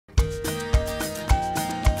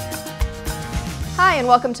and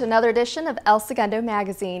welcome to another edition of El Segundo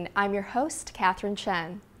Magazine. I'm your host, Catherine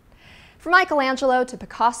Chen. From Michelangelo to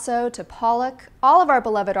Picasso to Pollock, all of our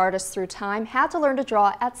beloved artists through time had to learn to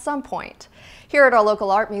draw at some point. Here at our local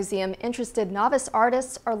art museum, interested novice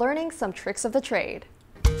artists are learning some tricks of the trade.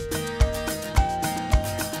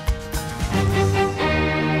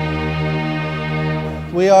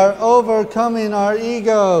 We are overcoming our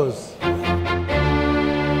egos.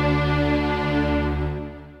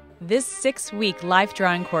 This 6-week life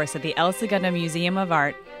drawing course at the El Segundo Museum of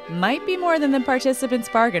Art might be more than the participants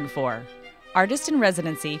bargained for. Artist in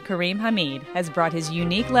residency Kareem Hamid has brought his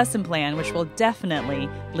unique lesson plan, which will definitely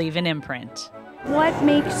leave an imprint. What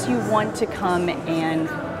makes you want to come and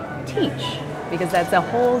teach? Because that's a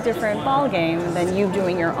whole different ballgame than you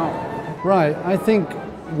doing your own. Right. I think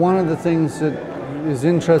one of the things that is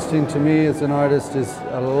interesting to me as an artist is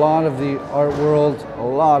a lot of the art world, a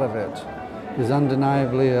lot of it, is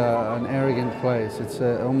undeniably an arrogant place. It's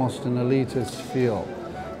almost an elitist feel.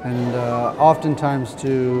 And oftentimes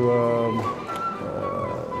to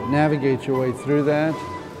navigate your way through that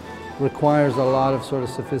requires a lot of sort of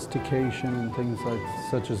sophistication and things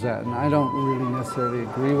such as that. And I don't really necessarily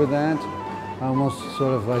agree with that. Almost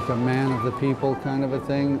sort of like a man of the people kind of a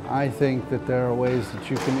thing. I think that there are ways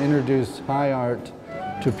that you can introduce high art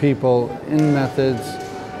to people in methods,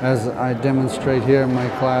 as I demonstrate here in my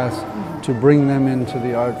class, to bring them into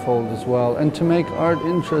the art fold as well, and to make art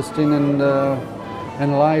interesting and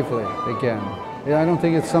lively again. I don't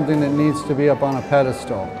think it's something that needs to be up on a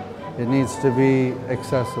pedestal. It needs to be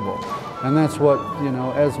accessible. And that's what,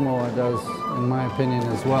 ESMoa does, in my opinion,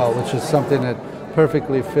 as well, which is something that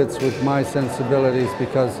perfectly fits with my sensibilities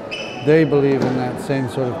because they believe in that same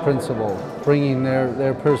sort of principle, bringing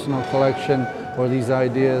their personal collection or these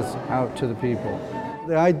ideas out to the people.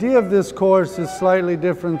 The idea of this course is slightly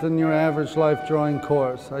different than your average life drawing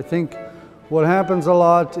course. I think what happens a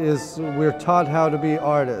lot is we're taught how to be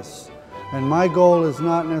artists. And my goal is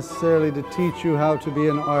not necessarily to teach you how to be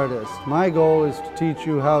an artist. My goal is to teach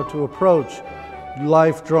you how to approach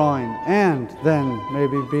life drawing and then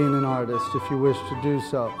maybe being an artist if you wish to do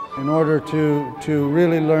so. In order to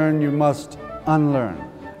really learn, you must unlearn.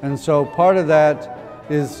 And so part of that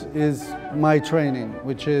is my training,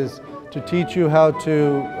 which is to teach you how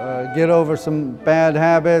to get over some bad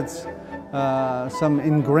habits, some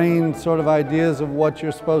ingrained sort of ideas of what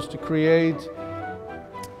you're supposed to create,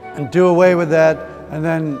 and do away with that, and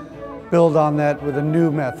then build on that with a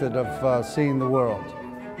new method of seeing the world.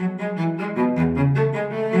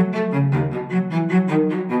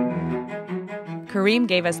 Kareem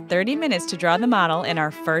gave us 30 minutes to draw the model in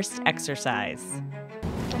our first exercise.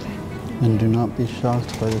 And do not be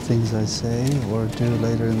shocked by the things I say or do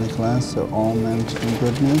later in the class. They're all meant in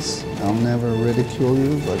goodness. I'll never ridicule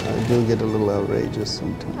you, but I do get a little outrageous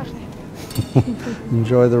sometimes.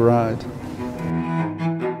 Enjoy the ride.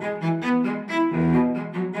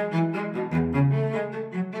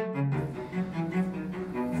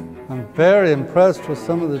 I'm very impressed with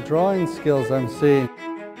some of the drawing skills I'm seeing.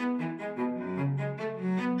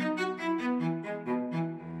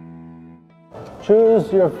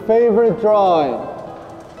 Choose your favorite drawing.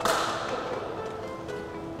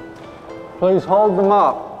 Please hold them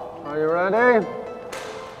up. Are you ready?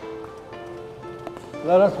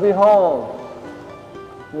 Let us behold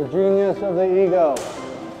the genius of the ego.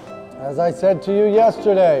 As I said to you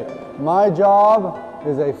yesterday, my job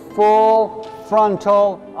is a full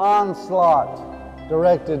frontal onslaught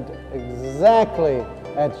directed exactly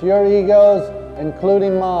at your egos,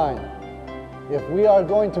 including mine. If we are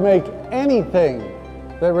going to make anything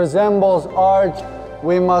that resembles art,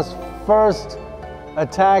 we must first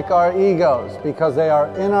attack our egos because they are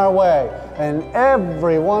in our way. And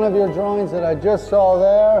every one of your drawings that I just saw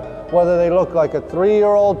there, whether they look like a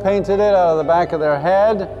 3-year-old painted it out of the back of their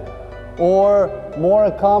head or more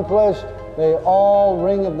accomplished, they all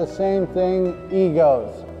ring of the same thing,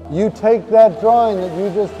 egos. You take that drawing that you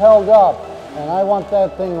just held up, and I want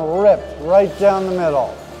that thing ripped right down the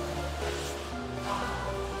middle.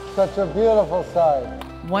 Such a beautiful sight.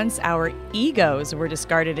 Once our egos were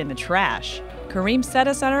discarded in the trash, Kareem set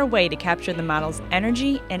us on our way to capture the model's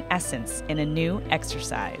energy and essence in a new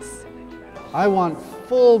exercise. I want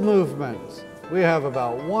full movement. We have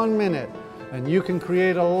about 1 minute, and you can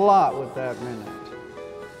create a lot with that minute.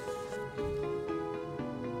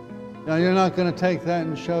 Now, you're not going to take that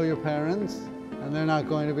and show your parents, and they're not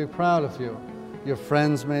going to be proud of you. Your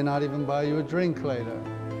friends may not even buy you a drink later.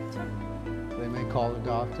 They may call the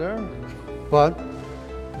doctor, but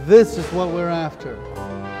this is what we're after.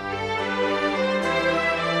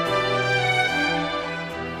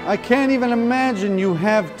 I can't even imagine you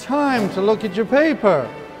have time to look at your paper.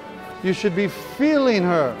 You should be feeling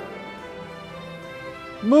her.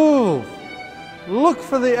 Move. Look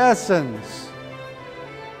for the essence.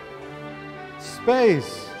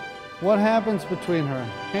 Space. What happens between her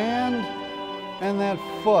hand and that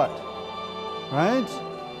foot, right?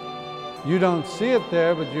 You don't see it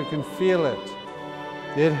there, but you can feel it.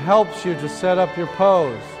 It helps you to set up your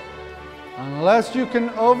pose. Unless you can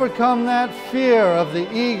overcome that fear of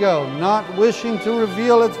the ego not wishing to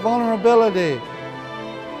reveal its vulnerability,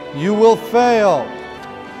 you will fail.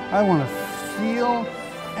 I want to feel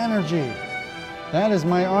energy. That is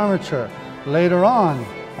my armature. Later on,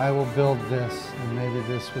 I will build this and maybe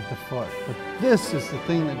this with the foot. But this is the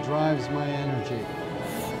thing that drives my energy.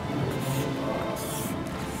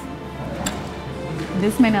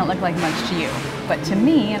 This may not look like much to you, but to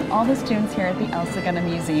me and all the students here at the Segundo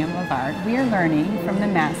Museum of Art, we are learning from the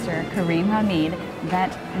master, Karim Hamid,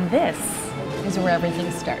 that this is where everything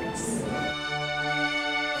starts.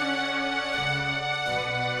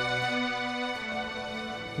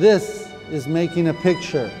 This is making a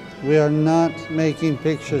picture. We are not making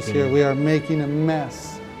pictures here. We are making a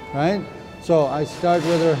mess, right? So I start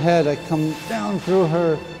with her head. I come down through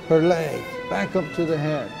her leg, back up to the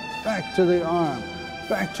head, back to the arm,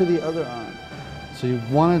 back to the other arm. So you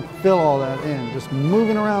want to fill all that in, just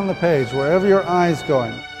moving around the page, wherever your eye's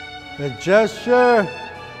going. The gesture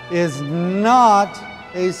is not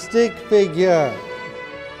a stick figure.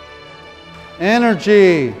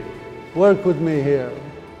 Energy. Work with me here.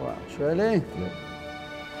 Watch, ready?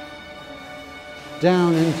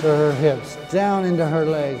 Down into her hips, down into her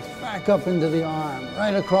legs, back up into the arm,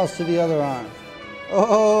 right across to the other arm.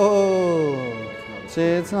 Oh, see,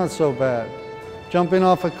 it's not so bad. Jumping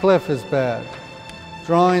off a cliff is bad.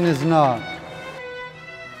 Drawing is not.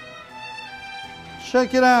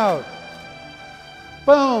 Check it out.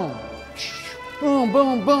 Boom. Boom,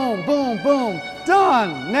 boom, boom, boom, boom.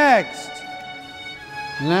 Done. Next.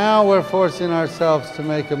 Now we're forcing ourselves to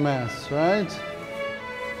make a mess, right?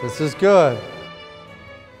 This is good.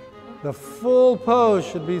 The full pose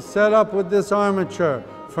should be set up with this armature.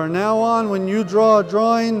 From now on, when you draw a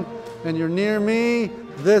drawing and you're near me,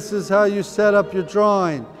 this is how you set up your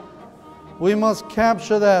drawing. We must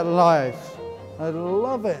capture that life. I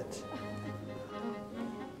love it.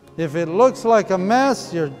 If it looks like a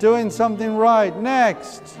mess, you're doing something right.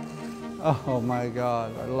 Next. Oh my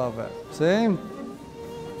God, I love it. See?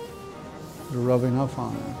 You're rubbing off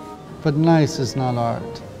on it. But nice is not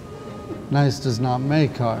art. Nice does not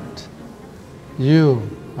make art. You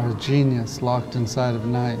are a genius locked inside of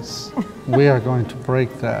nice. We are going to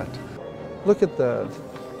break that. Look at that.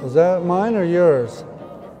 Was that mine or yours?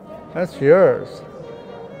 That's yours.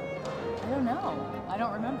 I don't know. I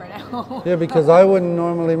don't remember now. Yeah, because I wouldn't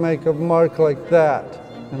normally make a mark like that.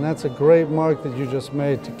 And that's a great mark that you just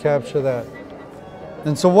made to capture that.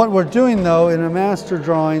 And so what we're doing though in a master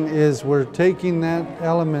drawing is we're taking that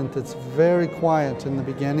element that's very quiet in the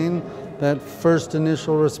beginning, that first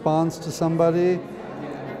initial response to somebody,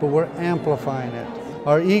 but we're amplifying it.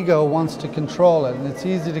 Our ego wants to control it, and it's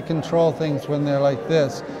easy to control things when they're like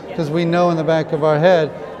this, because we know in the back of our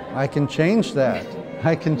head, I can change that.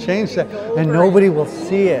 I can change that, and nobody will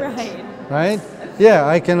see it, right? Yeah,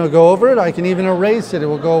 I can go over it, I can even erase it, it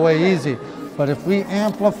will go away easy. But if we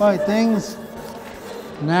amplify things,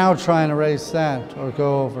 now try and erase that or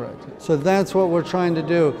go over it. So that's what we're trying to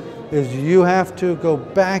do, is you have to go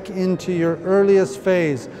back into your earliest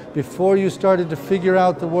phase. Before you started to figure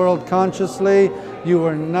out the world consciously, you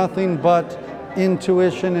were nothing but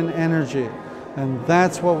intuition and energy. And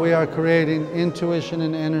that's what we are creating, intuition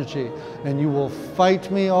and energy. And you will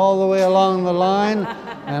fight me all the way along the line,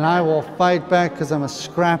 and I will fight back because I'm a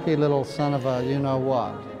scrappy little son of a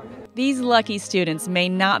you-know-what. These lucky students may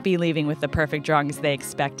not be leaving with the perfect drawings they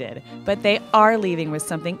expected, but they are leaving with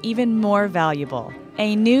something even more valuable,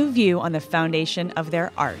 a new view on the foundation of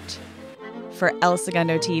their art. For El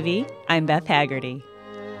Segundo TV, I'm Beth Haggerty.